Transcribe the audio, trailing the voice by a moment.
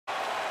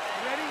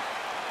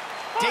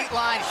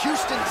Dateline,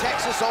 Houston,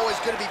 Texas, always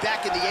going to be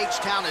back in the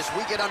H-Town as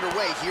we get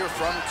underway here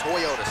from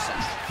Toyota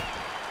Center.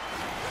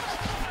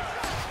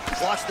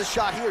 Watch the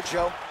shot here,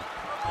 Joe.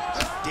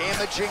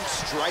 Damaging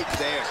strike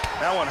there.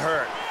 That one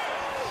hurt.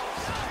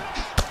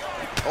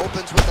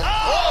 Opens with a...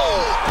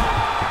 Oh!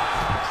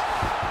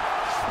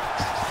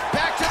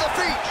 Back to the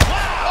feet.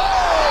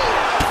 Oh!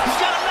 He's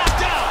got him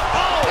knocked out.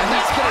 Oh! And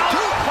that's going to do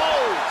it.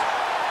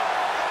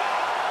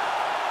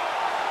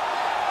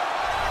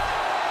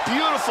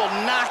 Beautiful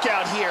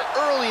knockout here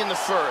early in the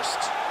first.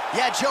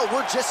 Yeah, Joe,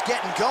 we're just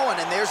getting going,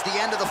 and there's the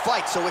end of the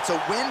fight. So it's a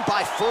win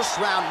by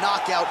first-round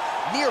knockout,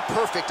 near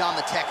perfect on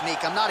the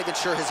technique. I'm not even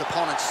sure his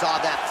opponent saw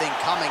that thing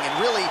coming. And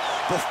really,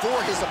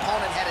 before his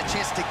opponent had a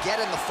chance to get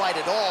in the fight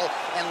at all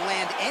and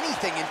land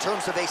anything in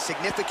terms of a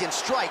significant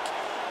strike,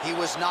 he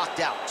was knocked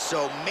out.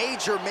 So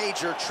major,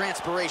 major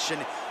transpiration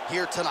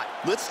here tonight.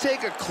 Let's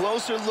take a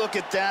closer look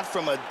at that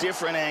from a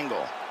different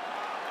angle.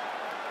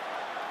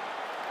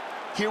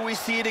 Here we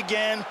see it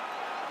again.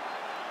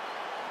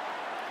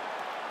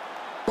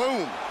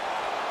 Boom.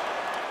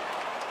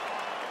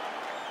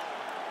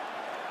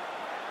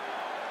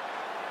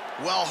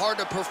 Well, hard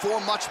to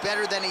perform much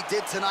better than he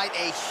did tonight.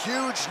 A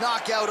huge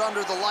knockout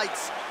under the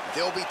lights.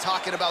 They'll be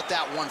talking about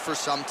that one for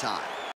some time.